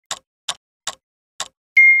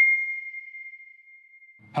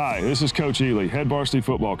Hi, this is Coach Ely, head varsity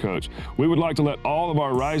football coach. We would like to let all of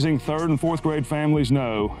our rising 3rd and 4th grade families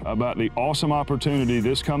know about the awesome opportunity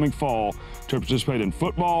this coming fall to participate in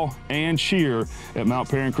football and cheer at Mount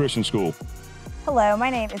Paran Christian School. Hello, my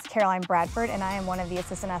name is Caroline Bradford and I am one of the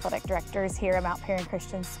assistant athletic directors here at Mount Paran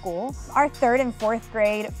Christian School. Our 3rd and 4th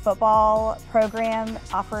grade football program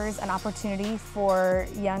offers an opportunity for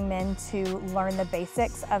young men to learn the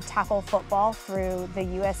basics of tackle football through the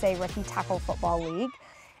USA Rookie Tackle Football League.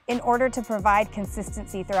 In order to provide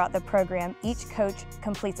consistency throughout the program, each coach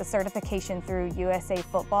completes a certification through USA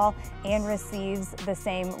Football and receives the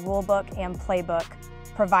same rulebook and playbook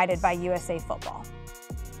provided by USA Football.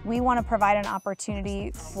 We want to provide an opportunity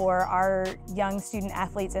for our young student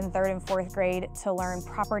athletes in 3rd and 4th grade to learn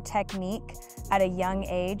proper technique at a young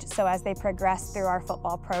age, so as they progress through our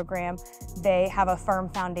football program, they have a firm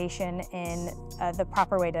foundation in the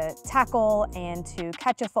proper way to tackle and to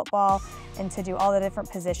catch a football and to do all the different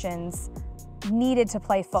positions needed to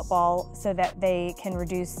play football so that they can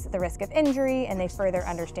reduce the risk of injury and they further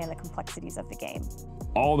understand the complexities of the game.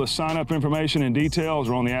 All the sign-up information and details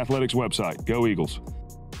are on the athletics website. Go Eagles!